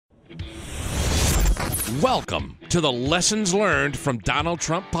Welcome to the Lessons Learned from Donald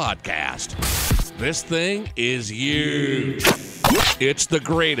Trump podcast. This thing is huge. It's the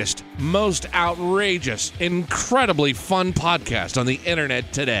greatest, most outrageous, incredibly fun podcast on the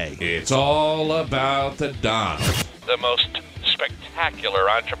internet today. It's all about the Don. The most spectacular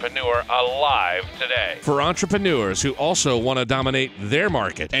entrepreneur alive today. For entrepreneurs who also want to dominate their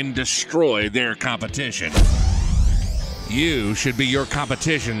market and destroy their competition. You should be your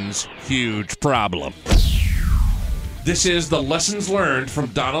competition's huge problem. This is the Lessons Learned from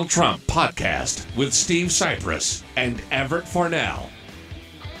Donald Trump podcast with Steve Cypress and Everett Farnell.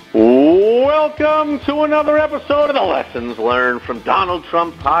 Welcome to another episode of the Lessons Learned from Donald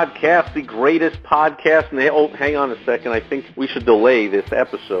Trump podcast, the greatest podcast in the... Oh, hang on a second. I think we should delay this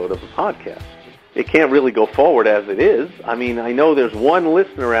episode of the podcast. It can't really go forward as it is. I mean, I know there's one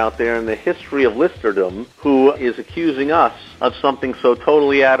listener out there in the history of listerdom who is accusing us of something so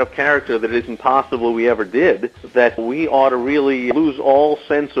totally out of character that it isn't possible we ever did, that we ought to really lose all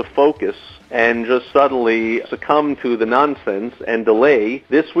sense of focus and just suddenly succumb to the nonsense and delay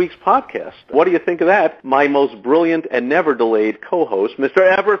this week's podcast. What do you think of that? My most brilliant and never delayed co-host, Mr.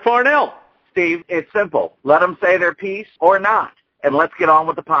 Everett Farnell. Steve, it's simple. Let them say their piece or not, and let's get on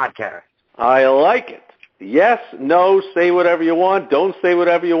with the podcast. I like it. Yes, no, say whatever you want, don't say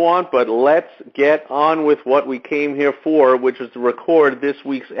whatever you want, but let's get on with what we came here for, which is to record this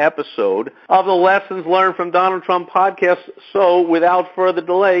week's episode of the Lessons Learned from Donald Trump podcast. So, without further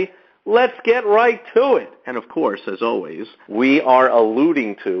delay, let's get right to it. And of course, as always, we are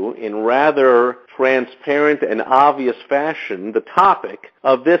alluding to, in rather transparent and obvious fashion, the topic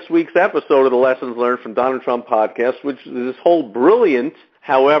of this week's episode of the Lessons Learned from Donald Trump podcast, which is this whole brilliant...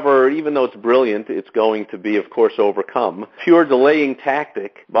 However, even though it's brilliant, it's going to be, of course, overcome. Pure delaying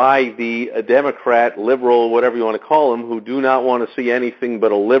tactic by the Democrat, liberal, whatever you want to call them, who do not want to see anything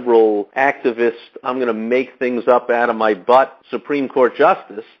but a liberal activist, I'm going to make things up out of my butt, Supreme Court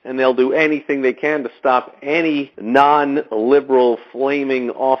justice, and they'll do anything they can to stop any non-liberal, flaming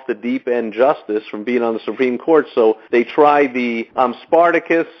off-the-deep-end justice from being on the Supreme Court. So they tried the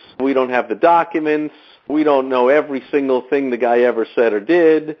Spartacus, we don't have the documents, we don't know every single thing the guy ever said or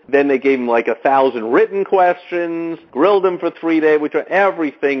did. Then they gave him like 1,000 written questions, grilled him for 3 days, which are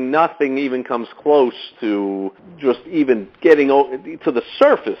everything. Nothing even comes close to just even getting to the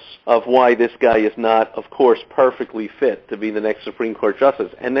surface of why this guy is not, of course, perfectly fit to be the next Supreme Court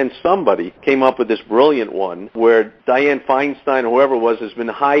justice. And then somebody came up with this brilliant one where Dianne Feinstein, or whoever it was, has been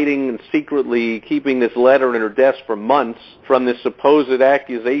hiding and secretly keeping this letter in her desk for months from this supposed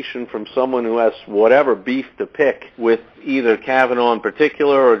accusation from someone who has whatever beef to pick with either Kavanaugh in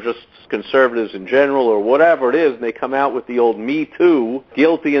particular or just conservatives in general or whatever it is, and they come out with the old Me Too,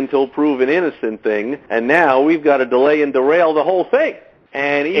 guilty until proven innocent thing, and now we've got to delay and derail the whole thing.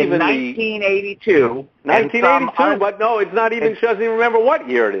 And even in 1982... 1982, but no, it's not even, she doesn't even remember what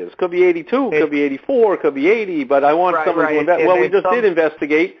year it is. Could be 82, could be 84, could be 80, but I want someone to investigate. Well, we just did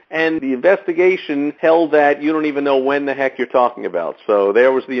investigate, and the investigation held that you don't even know when the heck you're talking about. So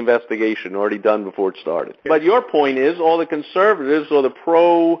there was the investigation already done before it started. But your point is, all the conservatives or the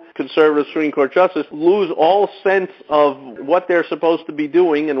pro-conservative Supreme Court justice lose all sense of what they're supposed to be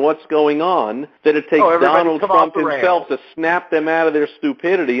doing and what's going on, that it takes Donald Trump himself to snap them out of their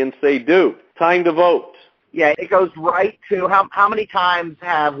stupidity and say, dude, time to vote. Yeah, it goes right to how many times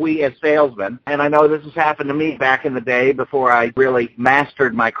have we as salesmen, and I know this has happened to me back in the day before I really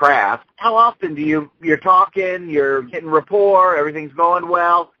mastered my craft, how often do you're talking, you're getting rapport, everything's going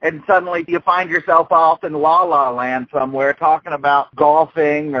well, and suddenly you find yourself off in la-la land somewhere talking about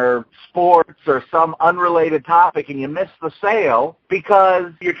golfing or sports or some unrelated topic, and you miss the sale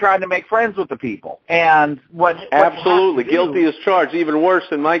because you're trying to make friends with the people. And what absolutely, guilty as charged. Even worse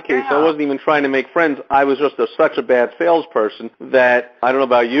in my case, I wasn't even trying to make friends. I was just such a bad salesperson that, I don't know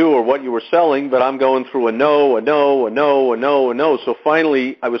about you or what you were selling, but I'm going through a no. So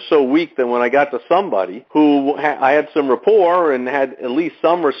finally, I was so weak that when I got to somebody who I had some rapport and had at least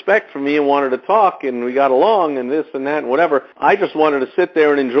some respect for me and wanted to talk, and we got along and this and that and whatever, I just wanted to sit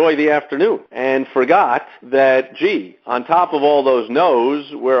there and enjoy the afternoon and forgot that, gee, on top of all those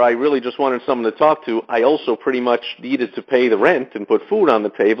no's where I really just wanted someone to talk to, I also pretty much needed to pay the rent and put food on the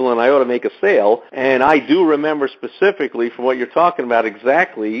table, and I ought to make a sale. And I do remember specifically, from what you're talking about,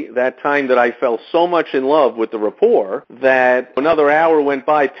 exactly that time that I fell so much in love with the rapport that another hour went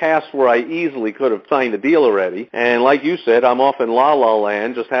by past where I easily could have signed the deal already. And like you said, I'm off in la-la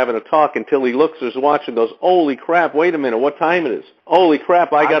land just having a talk until he looks at his watch and goes, holy crap, wait a minute, what time it is? Holy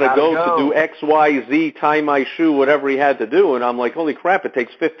crap, I got to go to do X, Y, Z, tie my shoe, whatever he had to do. And I'm like, holy crap, it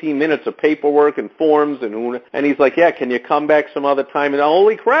takes 15 minutes of paperwork and forms. And he's like, yeah, can you come back some other time? And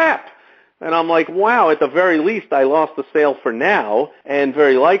holy crap. And I'm like, wow, at the very least, I lost the sale for now, and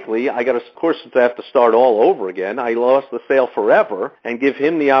very likely, I got to, of course, have to start all over again. I lost the sale forever, and give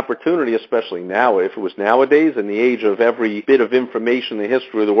him the opportunity, especially now, if it was nowadays, in the age of every bit of information in the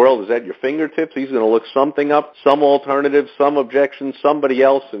history of the world is at your fingertips, he's going to look something up, some alternative, some objection, somebody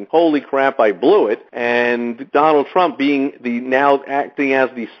else, and holy crap, I blew it. And Donald Trump, being now acting as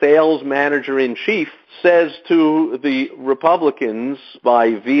the sales manager-in-chief, says to the Republicans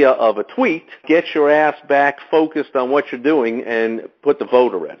by via of a tweet, get your ass back focused on what you're doing and put the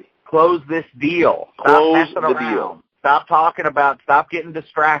vote ready. Close this deal. Close Stop the messing deal. around. Stop talking about, stop getting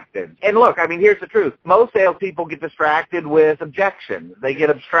distracted. And look, I mean, here's the truth. Most salespeople get distracted with objections. They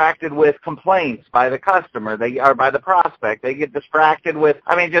get distracted with complaints by the customer, or by the prospect. They get distracted with,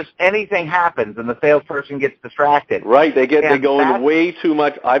 I mean, just anything happens and the salesperson gets distracted. Right, they go into way too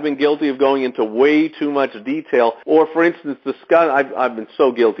much. I've been guilty of going into way too much detail. Or, for instance, I've been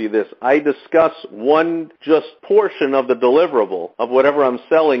so guilty of this. I discuss one just portion of the deliverable of whatever I'm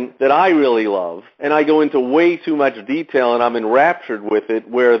selling that I really love, and I go into way too much detail, and I'm enraptured with it,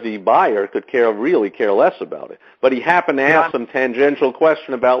 where the buyer could really care less about it. But he happened to ask some tangential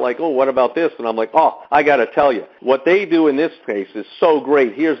question about, like, oh, what about this? And I'm like, oh, I got to tell you, what they do in this case is so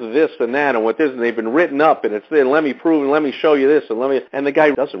great. Here's this and that and what this, and they've been written up, and it's there, and let me prove, and let me show you this, and the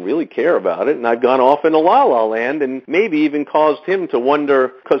guy doesn't really care about it, and I've gone off into la-la land, and maybe even caused him to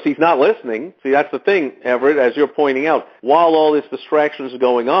wonder, because he's not listening. See, that's the thing, Everett, as you're pointing out. While all this distraction is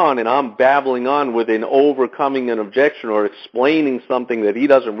going on, and I'm babbling on with an overcoming an objection or explaining something that he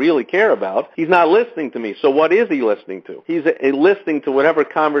doesn't really care about, he's not listening to me. So what is he listening to? He's listening to whatever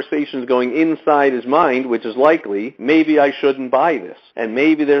conversation is going inside his mind, which is likely, maybe I shouldn't buy this, and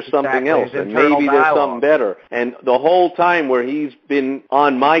maybe there's something else, and maybe there's something better. And the whole time where he's been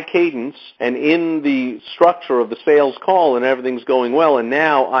on my cadence and in the structure of the sales call and everything's going well, and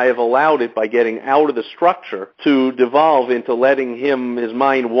now I have allowed it by getting out of the structure to devolve into letting his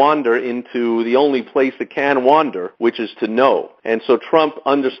mind wander into the only place it can wander, which is to know. And so Trump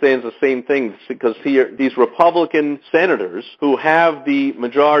understands the same thing, because these Republican senators who have the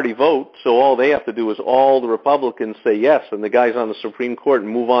majority vote, so all they have to do is all the Republicans say yes, and the guys on the Supreme Court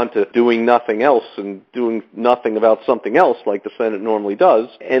move on to doing nothing else and doing nothing about something else like the Senate normally does.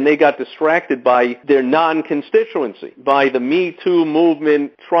 And they got distracted by their non-constituency, by the Me Too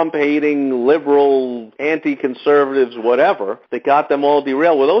movement, Trump-hating, liberal, anti-conservatives, whatever, that got them all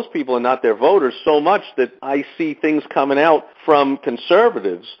derailed. Well, those people are not their voters so much that I see things coming out from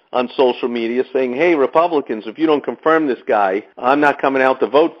conservatives on social media saying, hey, Republicans, if you don't confirm this guy, I'm not coming out to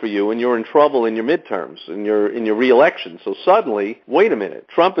vote for you, and you're in trouble in your midterms, in your re-election. So suddenly, wait a minute,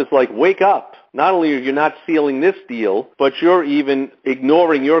 Trump is like, wake up. Not only are you not sealing this deal, but you're even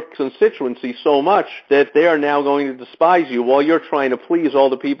ignoring your constituency so much that they are now going to despise you while you're trying to please all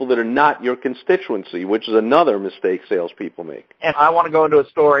the people that are not your constituency, which is another mistake salespeople make. And I want to go into a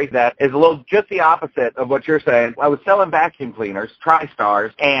story that is a little just the opposite of what you're saying. I was selling vacuum cleaners,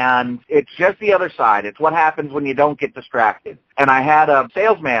 TriStars, and it's just the other side. It's what happens when you don't get distracted. And I had a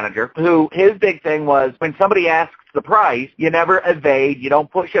sales manager who, his big thing was, when somebody asks the price, you never evade, you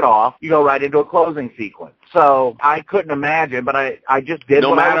don't push it off, you go right into a closing sequence. So I couldn't imagine, but I just did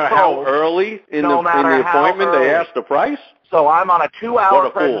what I was told. No matter how early in the appointment they asked the price? So I'm on a 2-hour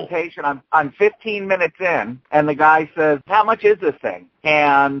presentation. I'm 15 minutes in, and the guy says, how much is this thing?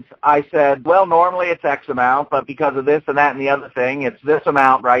 And I said, well, normally it's X amount, but because of this and that and the other thing, it's this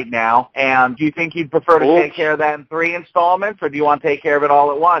amount right now. And do you think you'd prefer to take care of that in 3 installments, or do you want to take care of it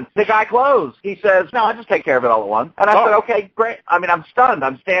all at once? The guy closed. He says, no, I'll just take care of it all at once. And I said, okay, great. I mean, I'm stunned.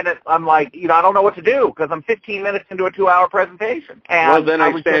 I'm like, I don't know what to do, because I'm 15 minutes into a 2-hour presentation. And well, then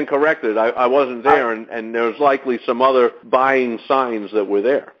I stand corrected. I wasn't there, and there was likely some other buying signs that were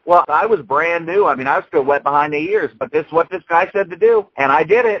there. Well, I was brand new. I mean, I was still wet behind the ears, but this is what this guy said to do, and I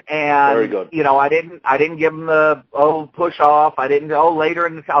did it. And very good. I didn't give him the push off. I didn't later,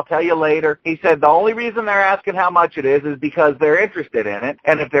 and I'll tell you later. He said the only reason they're asking how much it is because they're interested in it,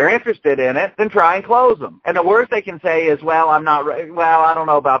 and if they're interested in it, then try and close them. And the worst they can say is, well, I'm not. Well, I don't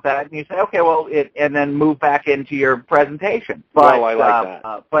know about that. And you say, okay, well, and then move back into your presentation. But, well, I like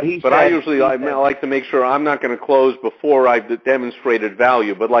that. But I usually like to make sure I'm not going to close before I've demonstrated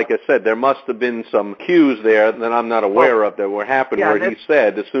value. But like I said, there must have been some cues there that I'm not aware of that were happening where he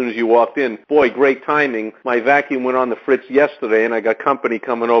said, as soon as you walked in, boy, great timing. My vacuum went on the fritz yesterday, and I got company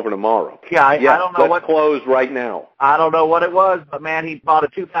coming over tomorrow. Yeah, I don't know let's close right now. I don't know what it was, but man, he bought a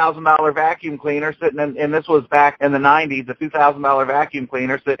 $2,000 vacuum cleaner sitting in, and this was back in the 90s, a $2,000 vacuum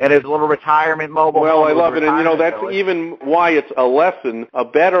cleaner sitting in his little retirement mobile home. Well, I love it, and that's even why it's a lesson, a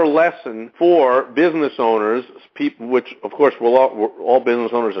better lesson for business owners, people, which of course all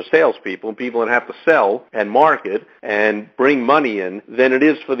business owners are salespeople, people that have to sell and market and bring money in, than it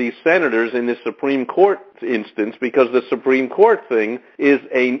is for these senators in the Supreme Court instance, because the Supreme Court thing is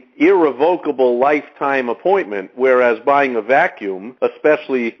an irrevocable lifetime appointment, whereas buying a vacuum,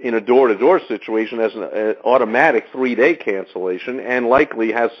 especially in a door-to-door situation, has an automatic 3-day cancellation and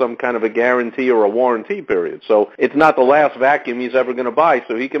likely has some kind of a guarantee or a warranty period. So it's not the last vacuum he's ever going to buy,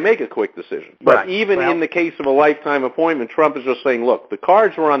 so he can make a quick decision. But even in the case of a lifetime appointment, Trump is just saying, look, the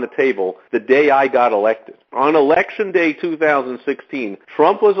cards were on the table the day I got elected. On Election Day 2016,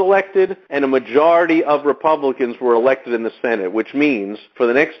 Trump was elected and a majority of Republicans were elected in the Senate, which means for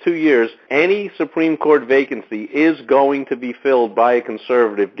the next 2 years, any Supreme Court vacancy is going to be filled by a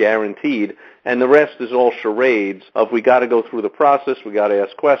conservative, guaranteed, and the rest is all charades of we got to go through the process, we got to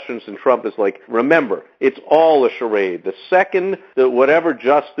ask questions, and Trump is like, remember, it's all a charade. The second that whatever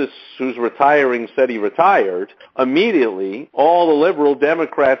justice who's retiring said he retired, immediately all the liberal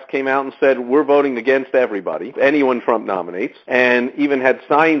Democrats came out and said, we're voting against everybody, anyone Trump nominates, and even had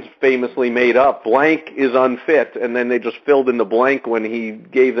signs famously made up, blank is unfit, and then they just filled in the blank when he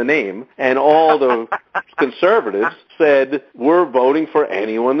gave the name, and all the conservatives said, we're voting for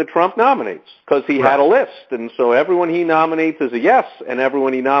anyone that Trump nominates, because he had a list. And so everyone he nominates is a yes, and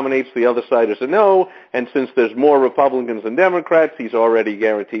everyone he nominates, the other side is a no. And since there's more Republicans than Democrats, he's already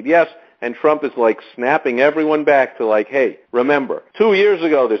guaranteed yes. And Trump is like snapping everyone back to like, hey, remember, 2 years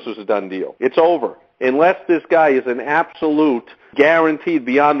ago this was a done deal. It's over. Unless this guy is an absolute, guaranteed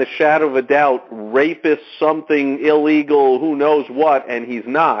beyond the shadow of a doubt, rapist, something illegal, who knows what, and he's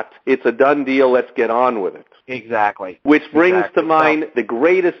not, it's a done deal. Let's get on with it. Exactly. Which brings to mind the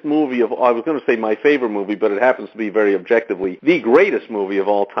greatest movie of all, I was going to say my favorite movie, but it happens to be very objectively the greatest movie of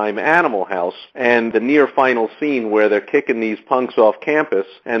all time, Animal House, and the near final scene where they're kicking these punks off campus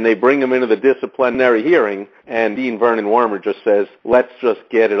and they bring them into the disciplinary hearing, and Dean Vernon Wormer just says, let's just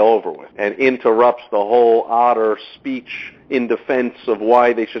get it over with, and interrupts the whole Otter speech in defense of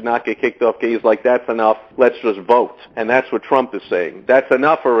why they should not get kicked off. He's like, that's enough. Let's just vote. And that's what Trump is saying. That's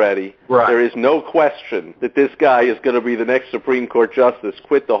enough already. Right. There is no question that this guy is going to be the next Supreme Court justice.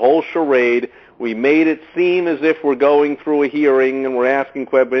 Quit the whole charade. We made it seem as if we're going through a hearing and we're asking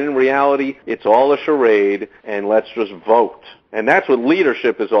questions, but in reality, it's all a charade, and let's just vote. And that's what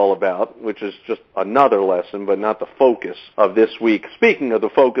leadership is all about, which is just another lesson, but not the focus of this week. Speaking of the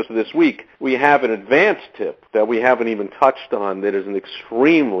focus of this week, we have an advanced tip that we haven't even touched on that is an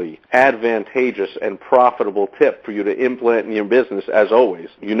extremely advantageous and profitable tip for you to implement in your business, as always.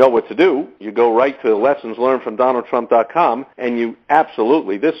 You know what to do. You go right to lessonslearnedfromdonaldtrump.com, and you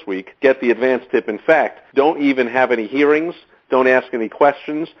absolutely, this week, get the advanced tip. In fact, don't even have any hearings. Don't ask any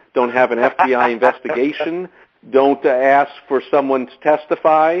questions. Don't have an FBI investigation. Don't ask for someone to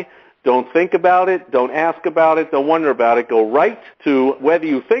testify. Don't think about it. Don't ask about it. Don't wonder about it. Go right to whether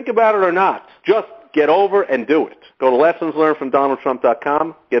you think about it or not. Just get over and do it. Go to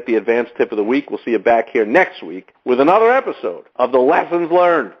lessonslearnedfromdonaldtrump.com. Get the advanced tip of the week. We'll see you back here next week with another episode of the Lessons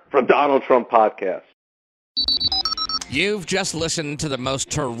Learned from Donald Trump podcast. You've just listened to the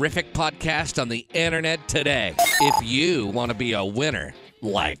most terrific podcast on the internet today. If you want to be a winner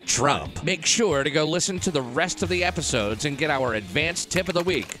like Trump, make sure to go listen to the rest of the episodes and get our advanced tip of the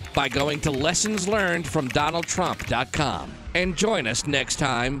week by going to lessonslearnedfromdonaldtrump.com. And join us next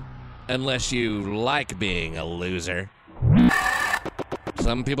time, unless you like being a loser.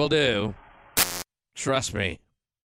 Some people do. Trust me.